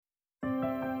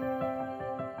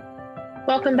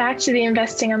Welcome back to the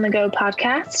Investing on the Go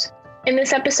podcast. In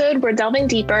this episode, we're delving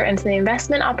deeper into the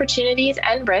investment opportunities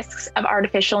and risks of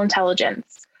artificial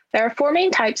intelligence. There are four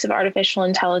main types of artificial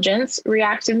intelligence: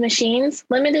 reactive machines,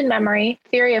 limited memory,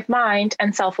 theory of mind,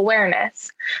 and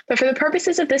self-awareness. But for the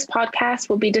purposes of this podcast,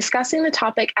 we'll be discussing the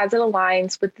topic as it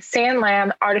aligns with the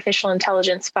Sanlam Artificial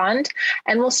Intelligence Fund,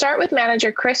 and we'll start with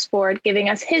manager Chris Ford giving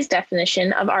us his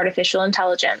definition of artificial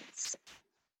intelligence.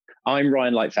 I'm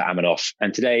Ryan Lightfoot-Amanoff,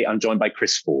 and today I'm joined by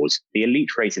Chris Ford, the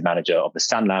elite rated manager of the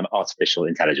Sanlam Artificial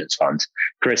Intelligence Fund.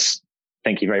 Chris,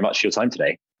 thank you very much for your time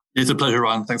today. It's a pleasure,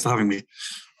 Ryan. Thanks for having me.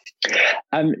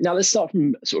 Now, let's start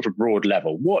from sort of a broad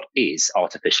level. What is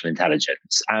artificial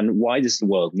intelligence and why does the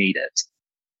world need it?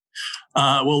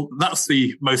 Well, that's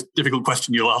the most difficult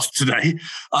question you'll ask today.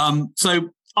 So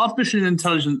artificial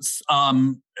intelligence,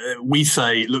 we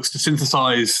say, looks to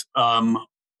synthesize,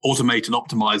 automate and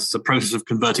optimize the process of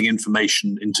converting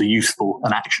information into useful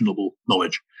and actionable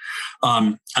knowledge.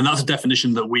 And that's a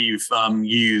definition that we've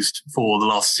used for the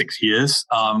last 6 years.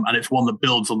 And it's one that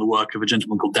builds on the work of a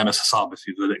gentleman called Demis Hassabis,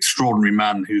 who's an extraordinary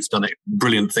man who's done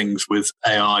brilliant things with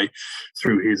AI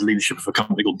through his leadership of a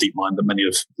company called DeepMind that many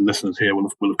of the listeners here will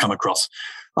have come across.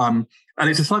 And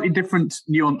it's a slightly different,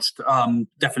 nuanced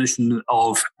definition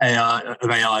of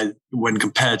AI when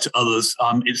compared to others.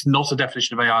 It's not a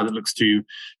definition of AI that looks to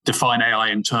define AI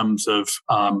in terms of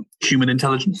human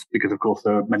intelligence, because, of course,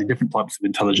 there are many different types of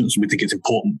intelligence, and we think it's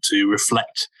important to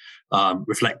reflect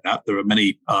that. There are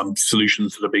many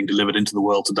solutions that are being delivered into the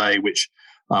world today, which,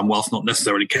 whilst not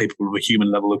necessarily capable of a human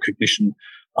level of cognition,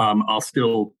 are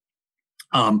still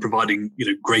providing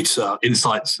great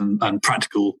insights and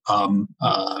practical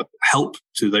help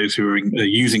to those who are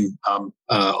using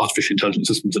artificial intelligence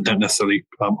systems that don't necessarily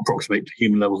approximate to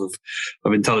human levels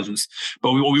of intelligence.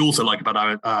 But what we also like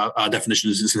about our definition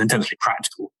is it's an intensely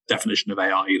practical definition of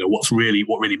AI. What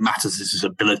really matters is its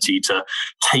ability to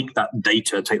take that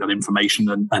data, take that information,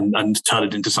 and turn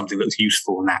it into something that's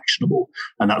useful and actionable.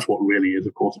 And that's what really is,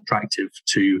 of course, attractive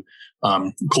to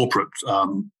corporate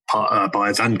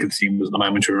buyers and consumers at the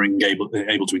moment who are able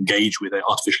to engage with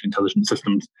artificial intelligence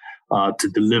systems to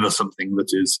deliver something that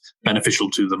is beneficial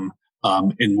to them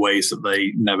in ways that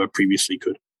they never previously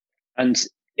could. And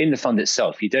in the fund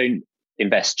itself, you don't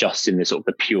invest just in the sort of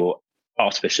the pure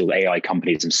artificial AI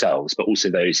companies themselves, but also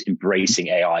those embracing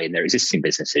AI in their existing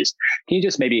businesses. Can you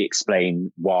just maybe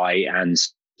explain why and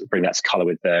bring that to color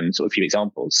with sort of a few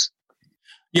examples?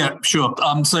 Yeah, sure.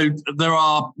 So there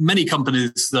are many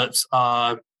companies that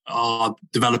are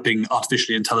developing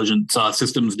artificially intelligent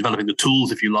systems, developing the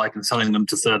tools, if you like, and selling them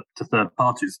to third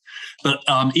parties. But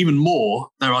even more,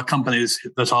 there are companies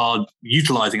that are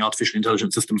utilizing artificial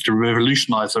intelligence systems to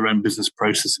revolutionize their own business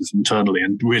processes internally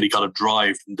and really kind of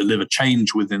drive and deliver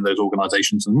change within those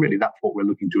organizations. And really, that's what we're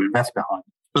looking to invest behind.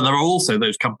 But there are also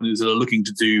those companies that are looking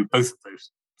to do both of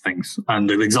those things. And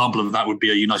an example of that would be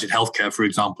a United Healthcare, for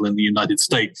example, in the United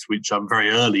States, which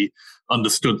very early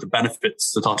understood the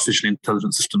benefits that artificial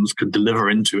intelligence systems could deliver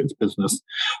into its business.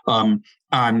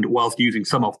 And whilst using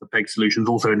some off-the-peg solutions,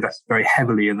 also invested very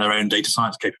heavily in their own data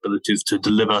science capabilities to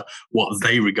deliver what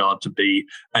they regard to be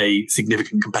a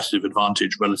significant competitive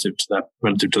advantage relative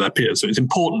to their peers. So it's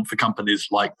important for companies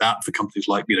like that, for companies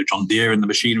like John Deere in the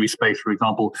machinery space, for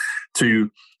example,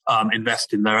 to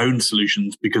invest in their own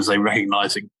solutions because they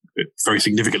recognize it very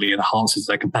significantly enhances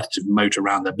their competitive moat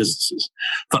around their businesses.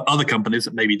 For other companies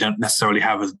that maybe don't necessarily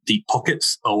have as deep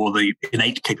pockets or the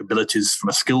innate capabilities from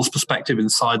a skills perspective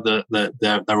inside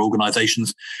their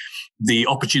organizations, the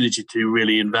opportunity to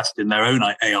really invest in their own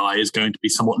AI is going to be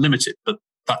somewhat limited. But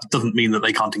that doesn't mean that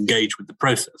they can't engage with the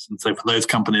process. And so for those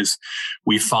companies,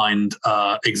 we find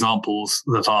examples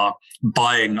that are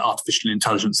buying artificial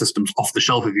intelligence systems off the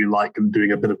shelf, if you like, and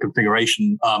doing a bit of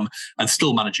configuration and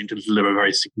still managing to deliver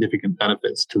very significant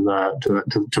benefits to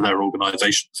their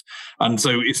organizations. And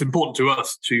so it's important to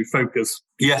us to focus,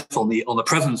 yes, on the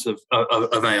presence of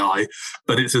AI,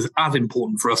 but it's as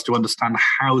important for us to understand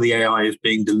how the AI is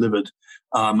being delivered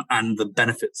and the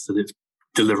benefits that it's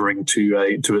delivering to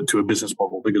a business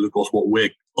model, because of course what we're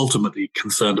ultimately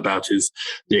concerned about is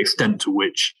the extent to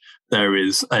which there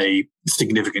is a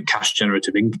significant cash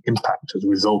generative impact as a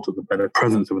result of the better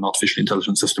presence of an artificial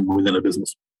intelligence system within a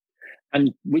business.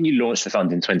 And when you launched the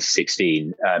fund in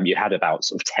 2016, you had about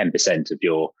sort of 10% of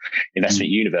your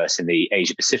investment universe in the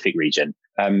Asia Pacific region.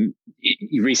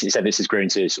 You recently said this has grown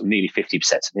to sort of nearly 50%,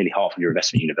 so nearly half of your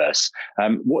investment universe.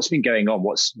 What's been going on?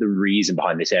 What's the reason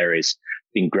behind this area's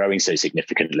been growing so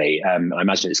significantly? I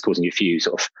imagine it's causing you a few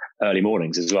sort of early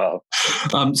mornings as well.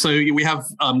 So we have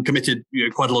committed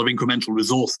quite a lot of incremental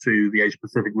resource to the Asia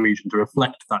Pacific region to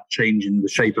reflect that change in the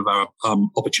shape of our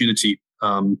opportunity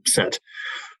set.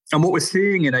 And what we're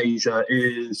seeing in Asia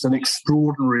is an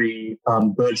extraordinary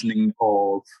burgeoning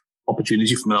of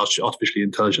opportunity from an artificially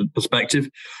intelligent perspective,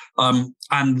 and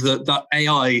that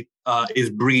AI is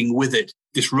bringing with it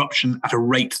disruption at a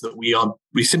rate that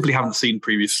we simply haven't seen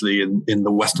previously in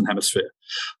the Western Hemisphere.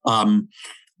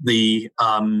 The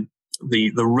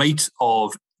rate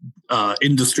of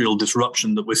industrial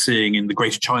disruption that we're seeing in the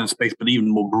Greater China space, but even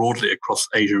more broadly across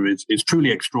Asia, is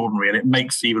truly extraordinary, and it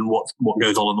makes even what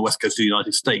goes on the west coast of the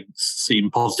United States seem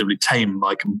positively tame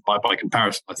by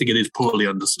comparison. I think it is poorly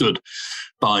understood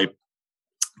by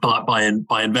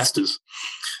investors.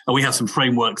 And we have some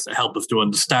frameworks that help us to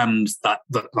understand that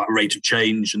rate of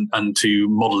change and to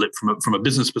model it from a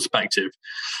business perspective.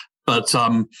 But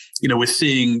we're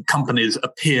seeing companies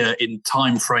appear in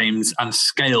timeframes and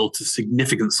scale to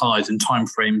significant size in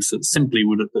timeframes that simply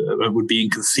would be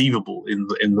inconceivable in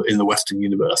the Western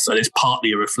universe. And it's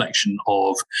partly a reflection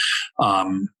of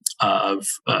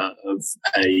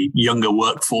a younger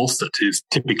workforce that is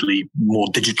typically more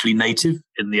digitally native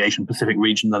in the Asian Pacific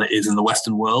region than it is in the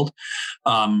Western world.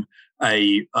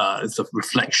 It's a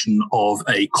reflection of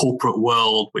a corporate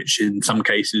world, which in some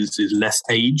cases is less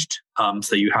aged.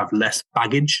 So you have less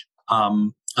baggage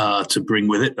to bring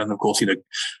with it. And of course,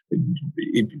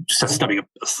 just stepping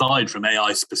aside from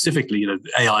AI specifically,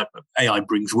 AI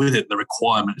brings with it the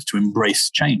requirement to embrace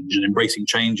change, and embracing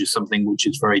change is something which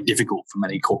is very difficult for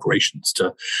many corporations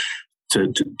to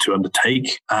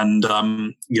undertake. And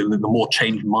the more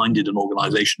change-minded an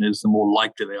organization is, the more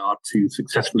likely they are to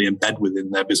successfully embed within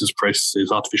their business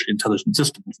processes artificial intelligence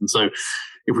systems. And so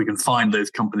if we can find those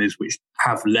companies which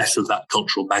have less of that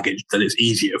cultural baggage, then it's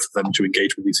easier for them to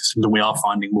engage with these systems. And we are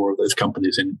finding more of those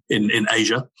companies in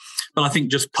Asia. But I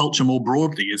think just culture more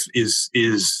broadly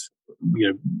is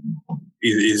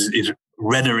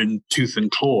redder in tooth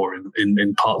and claw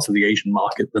in parts of the Asian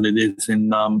market than it is in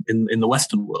the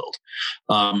Western world.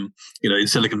 In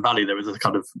Silicon Valley, there is a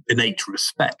kind of innate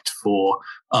respect for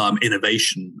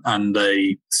innovation and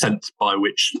a sense by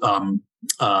which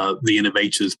the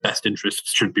innovator's best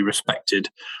interests should be respected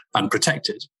and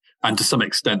protected. And to some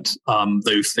extent,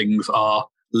 those things are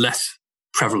less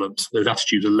prevalent. Those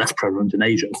attitudes are less prevalent in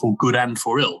Asia, for good and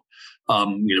for ill.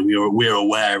 We're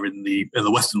aware in the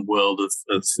Western world of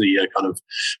the kind of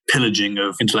pillaging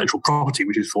of intellectual property,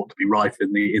 which is thought to be rife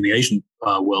in the Asian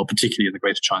world, particularly in the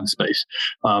Greater China space.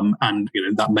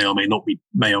 That may or may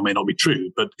not be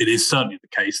true, but it is certainly the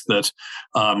case that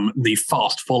the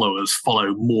fast followers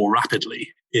follow more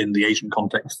rapidly in the Asian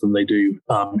context than they do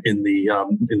in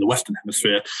the Western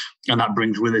Hemisphere, and that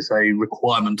brings with it a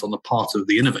requirement on the part of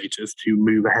the innovators to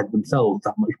move ahead themselves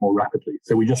that much more rapidly.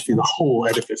 So we just see the whole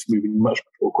edifice moving much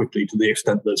more quickly, to the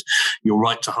extent that you're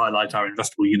right to highlight our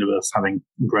investable universe having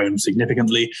grown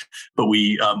significantly, but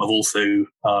we have also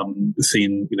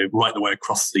seen, right the way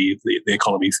across the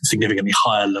economy, significantly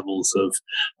higher levels of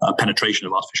penetration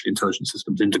of artificial intelligence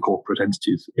systems into corporate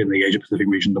entities in the Asia Pacific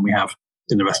region than we have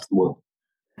in the rest of the world.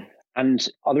 And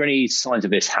are there any signs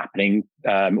of this happening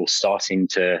or starting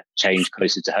to change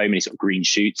closer to home? Any sort of green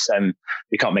shoots?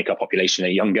 We can't make our population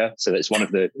any younger, so that's one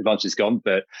of the advantages gone.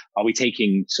 But are we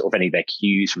taking sort of any of their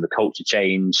cues from the culture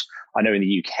change? I know in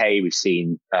the UK we've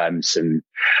seen some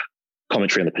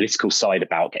commentary on the political side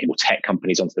about getting more tech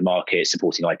companies onto the market,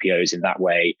 supporting IPOs in that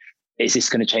way. Is this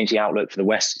going to change the outlook for the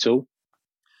West at all?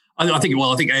 I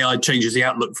think AI changes the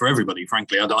outlook for everybody,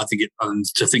 frankly. I think and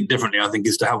to think differently, I think,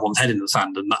 is to have one's head in the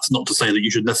sand. And that's not to say that you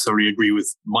should necessarily agree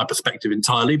with my perspective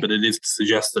entirely, but it is to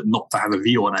suggest that not to have a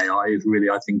view on AI is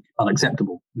really, I think,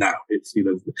 unacceptable now. It's,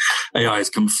 AI has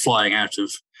come flying out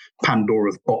of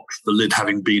Pandora's box, the lid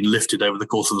having been lifted over the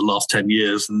course of the last 10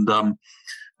 years, and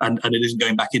it isn't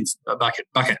going back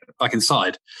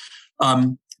inside.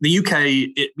 The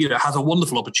UK, has a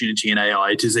wonderful opportunity in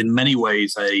AI. It is in many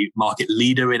ways a market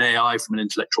leader in AI from an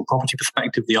intellectual property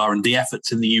perspective. The R&D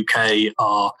efforts in the UK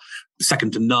are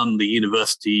second to none. The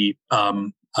university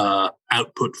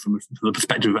output from the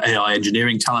perspective of AI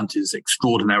engineering talent is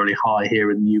extraordinarily high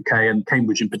here in the UK, and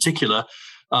Cambridge in particular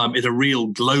is a real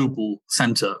global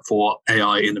centre for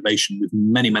AI innovation, with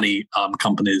many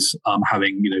companies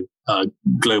having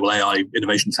global AI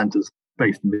innovation centres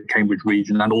based in the Cambridge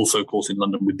region, and also, of course, in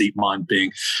London, with DeepMind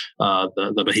being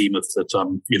the behemoth that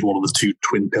is one of the two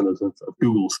twin pillars of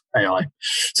Google's AI.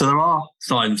 So there are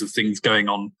signs of things going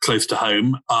on close to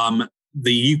home.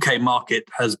 The UK market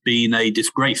has been a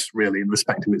disgrace, really, in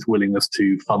respect of its willingness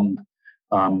to fund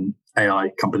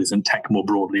AI companies and tech more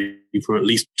broadly for at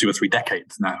least 2 or 3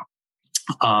 decades now.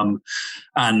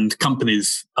 And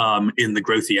companies in the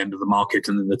growthy end of the market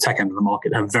and in the tech end of the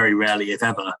market have very rarely, if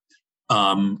ever,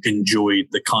 enjoyed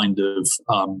the kind of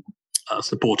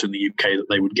support in the UK that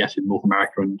they would get in North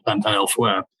America and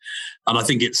elsewhere. And I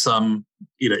think it's, from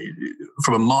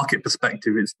a market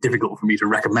perspective, it's difficult for me to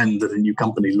recommend that a new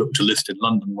company look to list in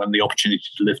London when the opportunity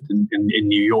to list in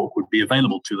New York would be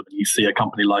available to them. And you see a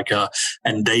company like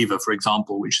Endava, for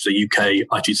example, which is a UK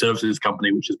IT services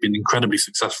company, which has been incredibly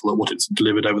successful at what it's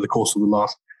delivered over the course of the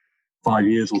last 5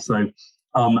 years or so.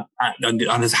 And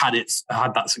has had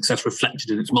that success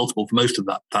reflected in its multiple for most of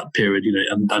that period,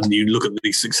 and you look at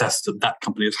the success that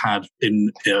company has had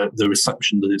in the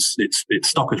reception that its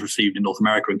stock has received in North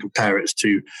America, and compare it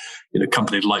to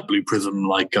companies like Blue Prism,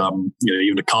 like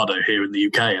even Ocado here in the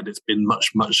UK, and it's been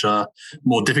much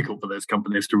more difficult for those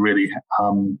companies to really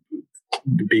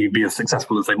be as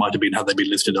successful as they might have been had they been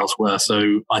listed elsewhere.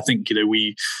 So I think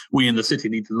we in the city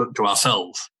need to look to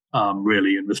ourselves.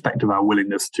 Really, in respect of our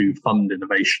willingness to fund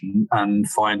innovation and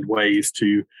find ways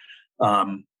to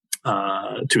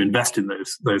invest in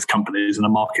those companies in a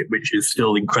market which is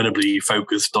still incredibly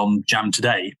focused on jam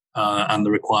today and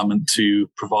the requirement to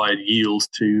provide yields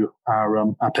to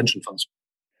our pension funds.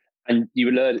 And you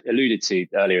alluded to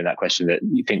earlier in that question that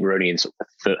you think we're only in sort of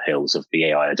the foothills of the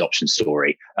AI adoption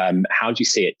story. How do you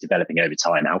see it developing over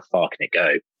time? How far can it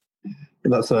go?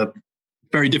 That's a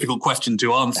very difficult question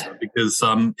to answer because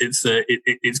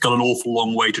it's got an awful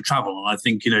long way to travel. And I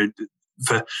think,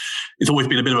 it's always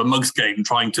been a bit of a mug's game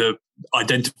trying to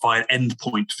identify an end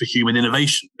point for human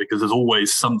innovation, because there's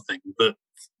always something that,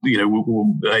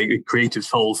 a creative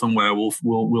soul somewhere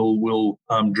will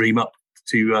dream up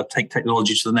to take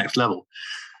technology to the next level.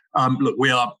 Look, we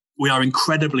are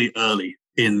incredibly early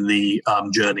in the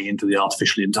journey into the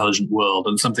artificially intelligent world.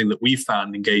 And something that we've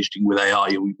found engaging with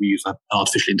AI, we use an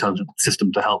artificially intelligent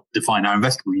system to help define our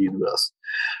investable universe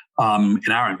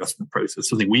in our investment process.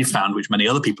 Something we've found, which many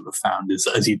other people have found, is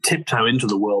that as you tiptoe into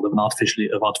the world of artificially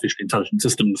intelligent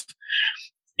systems,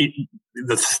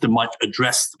 the system might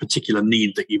address the particular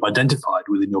need that you've identified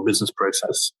within your business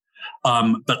process.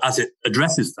 But as it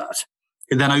addresses that,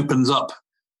 it then opens up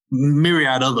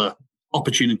myriad other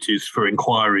opportunities for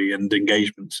inquiry and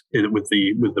engagement with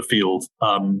the field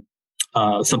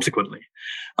subsequently.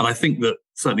 And I think that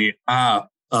certainly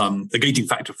the gating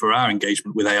factor for our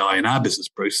engagement with AI in our business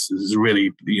processes is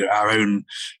really our own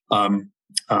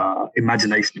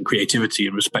imagination and creativity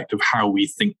in respect of how we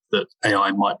think that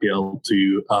AI might be able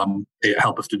to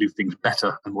help us to do things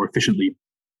better and more efficiently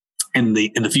in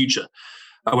the future.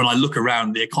 When I look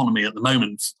around the economy at the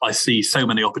moment, I see so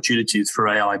many opportunities for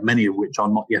AI, many of which are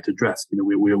not yet addressed.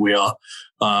 We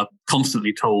are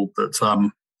constantly told that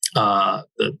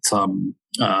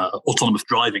autonomous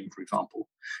driving, for example,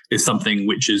 is something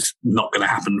which is not going to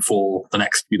happen for the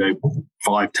next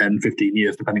 5, 10, 15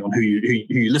 years, depending on who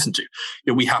you listen to.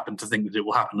 We happen to think that it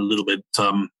will happen a little bit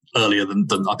earlier than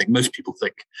I think most people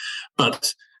think.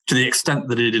 But to the extent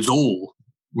that it is all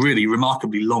really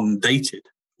remarkably long dated,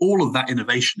 all of that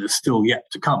innovation is still yet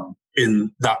to come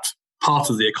in that part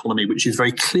of the economy, which is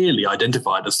very clearly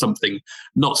identified as something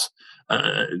not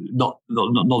a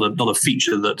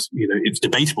feature that it's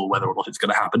debatable whether or not it's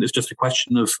going to happen. It's just a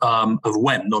question of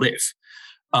when, not if.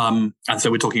 And so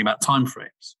we're talking about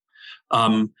timeframes.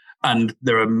 And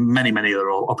there are many, many other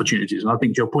opportunities. And I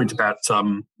think your point about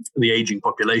the aging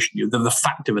population, the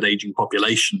fact of an aging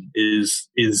population is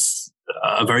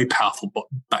a very powerful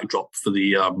backdrop for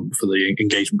the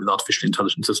engagement with artificial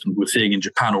intelligence systems. We're seeing in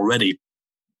Japan already,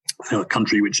 a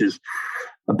country which is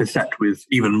beset with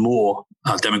even more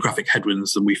demographic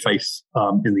headwinds than we face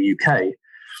in the UK.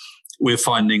 We're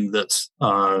finding that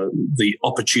the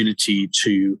opportunity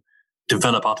to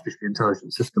develop artificial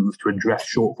intelligence systems to address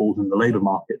shortfalls in the labour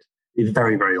market is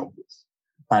very, very obvious,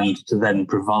 and to then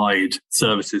provide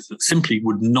services that simply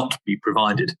would not be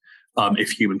provided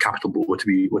if human capital were to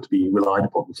be relied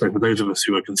upon. So for those of us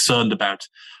who are concerned about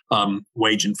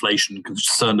wage inflation,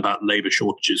 concerned about labour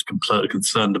shortages,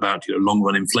 concerned about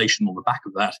long-run inflation on the back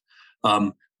of that,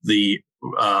 the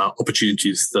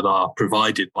opportunities that are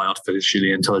provided by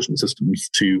artificially intelligent systems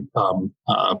to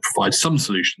provide some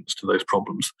solutions to those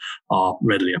problems are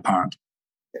readily apparent.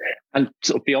 And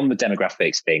sort of beyond the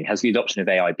demographics thing, has the adoption of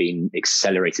AI been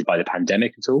accelerated by the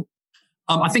pandemic at all?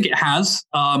 I think it has.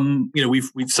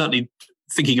 We've certainly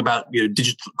thinking about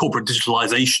corporate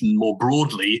digitalization more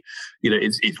broadly.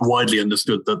 It's widely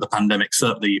understood that the pandemic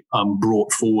certainly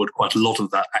brought forward quite a lot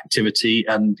of that activity,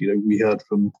 and we heard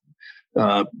from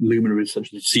luminaries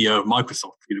such as the CEO of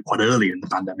Microsoft, quite early in the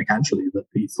pandemic actually, that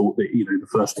he thought that the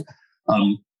first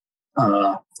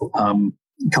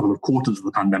couple of quarters of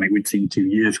the pandemic, we'd seen 2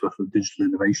 years worth of digital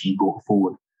innovation brought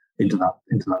forward into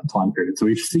that time period. So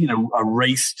we've seen a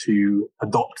race to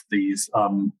adopt these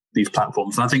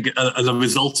platforms, and I think as a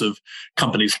result of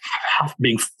companies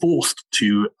being forced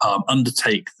to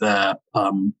undertake their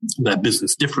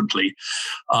business differently,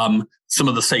 some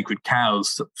of the sacred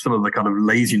cows, some of the kind of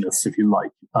laziness, if you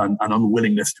like, and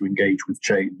unwillingness to engage with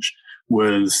change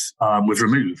was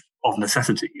removed of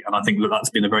necessity. And I think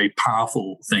that's been a very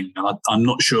powerful thing. And I'm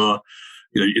not sure,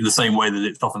 in the same way that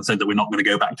it's often said that we're not going to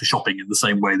go back to shopping in the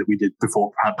same way that we did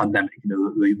before the pandemic.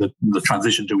 The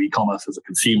transition to e-commerce as a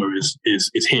consumer is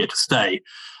here to stay.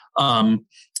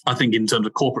 I think in terms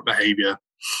of corporate behavior,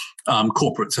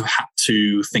 corporates have had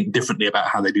to think differently about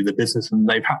how they do their business, and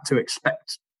they've had to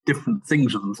expect different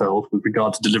things of themselves with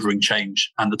regard to delivering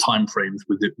change and the timeframes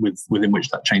within which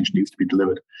that change needs to be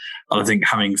delivered. And I think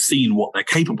having seen what they're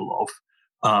capable of,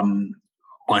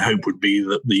 my hope would be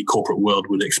that the corporate world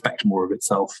would expect more of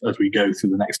itself as we go through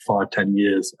the next 5-10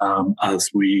 years, as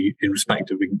we, in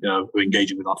respect of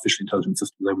engaging with artificial intelligence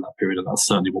systems over that period. And that's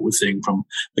certainly what we're seeing from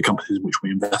the companies in which we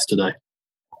invest today.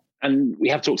 And we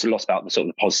have talked a lot about the sort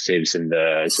of the positives and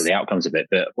the outcomes of it,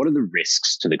 but what are the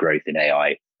risks to the growth in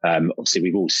AI? Obviously,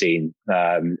 we've all seen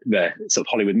the sort of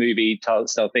Hollywood movie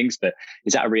style things, but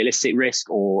is that a realistic risk,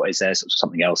 or is there sort of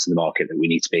something else in the market that we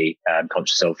need to be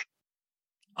conscious of?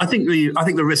 I think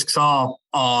the risks are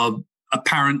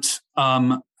apparent,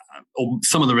 or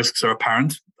some of the risks are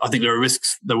apparent. I think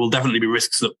there will definitely be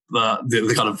risks that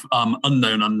the kind of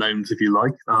unknown unknowns, if you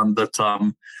like,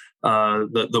 that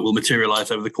will materialize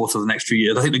over the course of the next few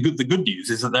years. I think the good news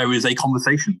is that there is a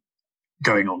conversation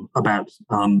going on about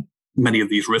many of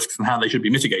these risks and how they should be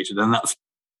mitigated, and that's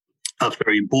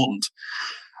very important.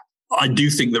 I do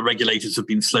think that regulators have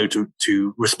been slow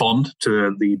to respond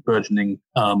to the burgeoning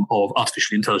of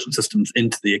artificially intelligent systems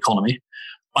into the economy.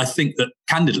 I think that,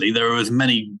 candidly, there are as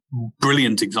many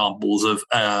brilliant examples of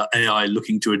AI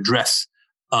looking to address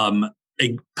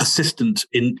a persistent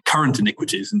in current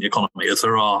iniquities in the economy, as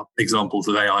there are examples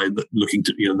of AI that looking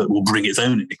to that will bring its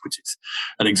own iniquities.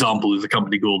 An example is a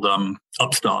company called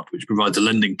Upstart, which provides a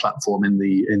lending platform in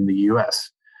the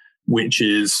US, which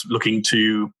is looking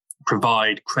to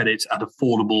provide credit at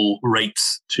affordable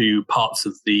rates to parts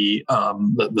of the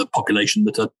population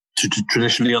that are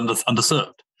traditionally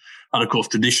underserved. And of course,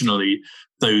 traditionally,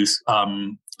 those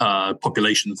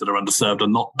populations that are underserved are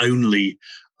not only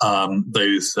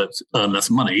those that earn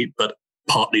less money, but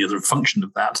partly as a function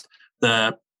of that,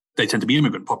 they tend to be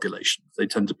immigrant populations. They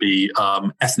tend to be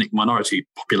ethnic minority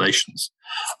populations.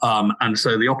 And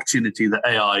so the opportunity that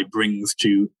AI brings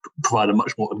to provide a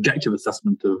much more objective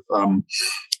assessment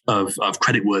of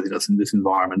creditworthiness in this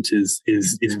environment is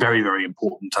very, very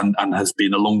important and has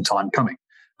been a long time coming,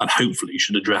 and hopefully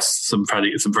should address some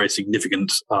very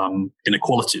significant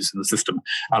inequalities in the system.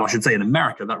 And I should say in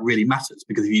America, that really matters,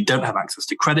 because if you don't have access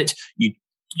to credit, you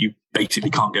basically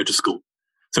can't go to school.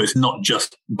 So it's not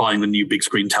just buying the new big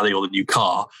screen telly or the new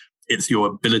car, it's your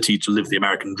ability to live the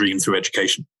American dream through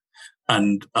education.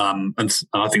 And I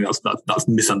think that's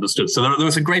misunderstood. So there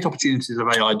are some great opportunities of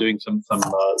AI doing some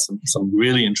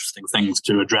really interesting things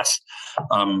to address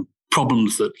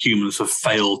problems that humans have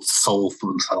failed to solve for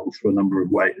themselves for a number of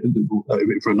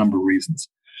reasons.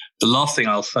 The last thing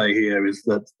I'll say here is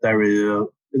that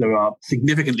there are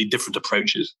significantly different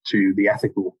approaches to the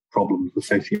ethical problems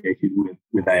associated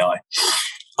with AI.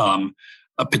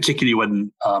 Particularly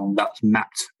when that's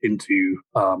mapped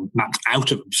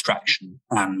out of abstraction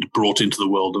and brought into the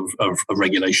world of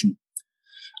regulation.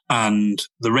 And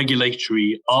the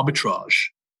regulatory arbitrage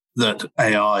that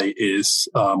AI is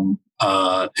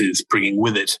bringing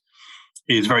with it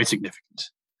is very significant.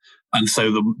 And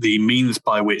so the means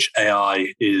by which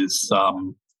AI is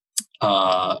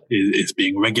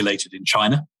being regulated in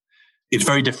China is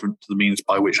very different to the means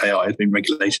by which AI has been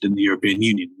regulated in the European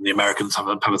Union. The Americans have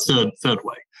a third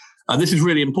way. And this is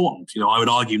really important. I would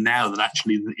argue now that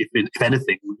actually, if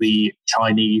anything, the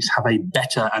Chinese have a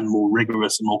better and more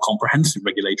rigorous and more comprehensive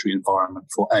regulatory environment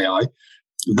for AI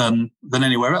than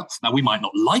anywhere else. Now, we might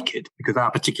not like it because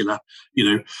our particular,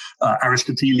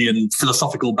 Aristotelian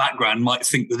philosophical background might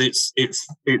think that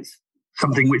it's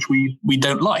something which we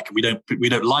don't like. We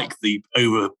don't like the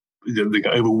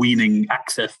overweening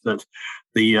access that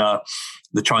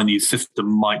the Chinese system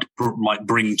might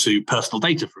bring to personal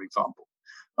data, for example.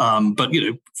 But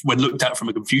when looked at from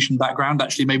a Confucian background,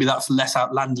 actually maybe that's less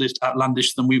outlandish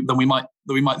than we might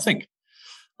think.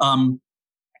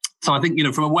 So I think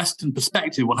from a Western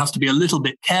perspective, one has to be a little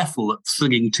bit careful at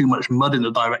slinging too much mud in the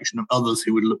direction of others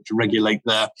who would look to regulate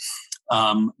their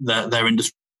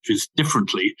industries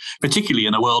differently, particularly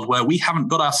in a world where we haven't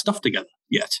got our stuff together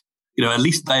yet. At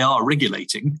least they are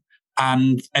regulating,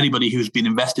 And anybody who's been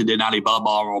invested in Alibaba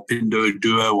or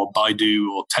Pinduoduo or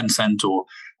Baidu or Tencent or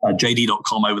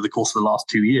JD.com over the course of the last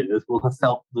 2 years will have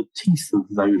felt the teeth of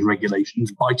those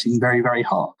regulations biting very, very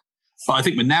hard. But I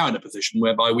think we're now in a position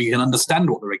whereby we can understand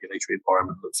what the regulatory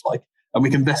environment looks like, and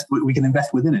we can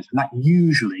invest within it. And that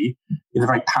usually is a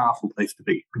very powerful place to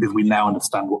be, because we now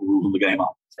understand what the rules of the game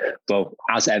are. Well,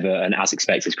 as ever and as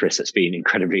expected, Chris, it's been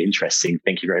incredibly interesting.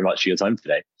 Thank you very much for your time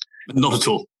today. Not at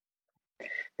all.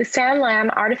 The Sam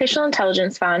Lam Artificial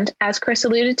Intelligence Fund, as Chris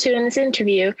alluded to in this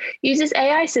interview, uses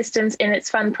AI systems in its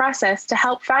fund process to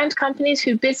help find companies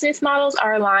whose business models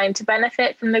are aligned to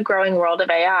benefit from the growing world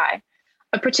of AI.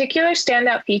 A particular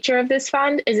standout feature of this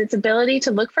fund is its ability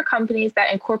to look for companies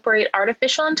that incorporate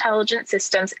artificial intelligence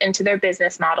systems into their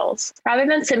business models, rather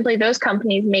than simply those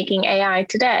companies making AI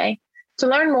today. To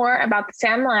learn more about the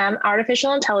Sam Lam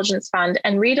Artificial Intelligence Fund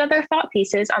and read other thought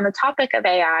pieces on the topic of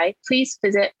AI, please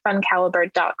visit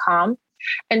fundcaliber.com.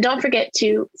 And don't forget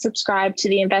to subscribe to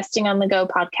the Investing on the Go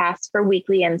podcast for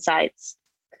weekly insights.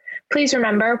 Please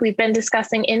remember, we've been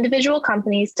discussing individual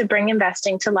companies to bring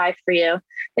investing to life for you.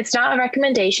 It's not a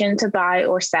recommendation to buy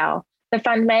or sell. The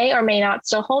fund may or may not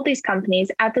still hold these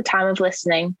companies at the time of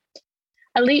listening.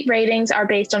 Elite ratings are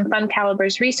based on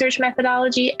FundCaliber's research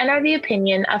methodology and are the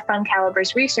opinion of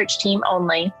FundCaliber's research team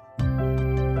only.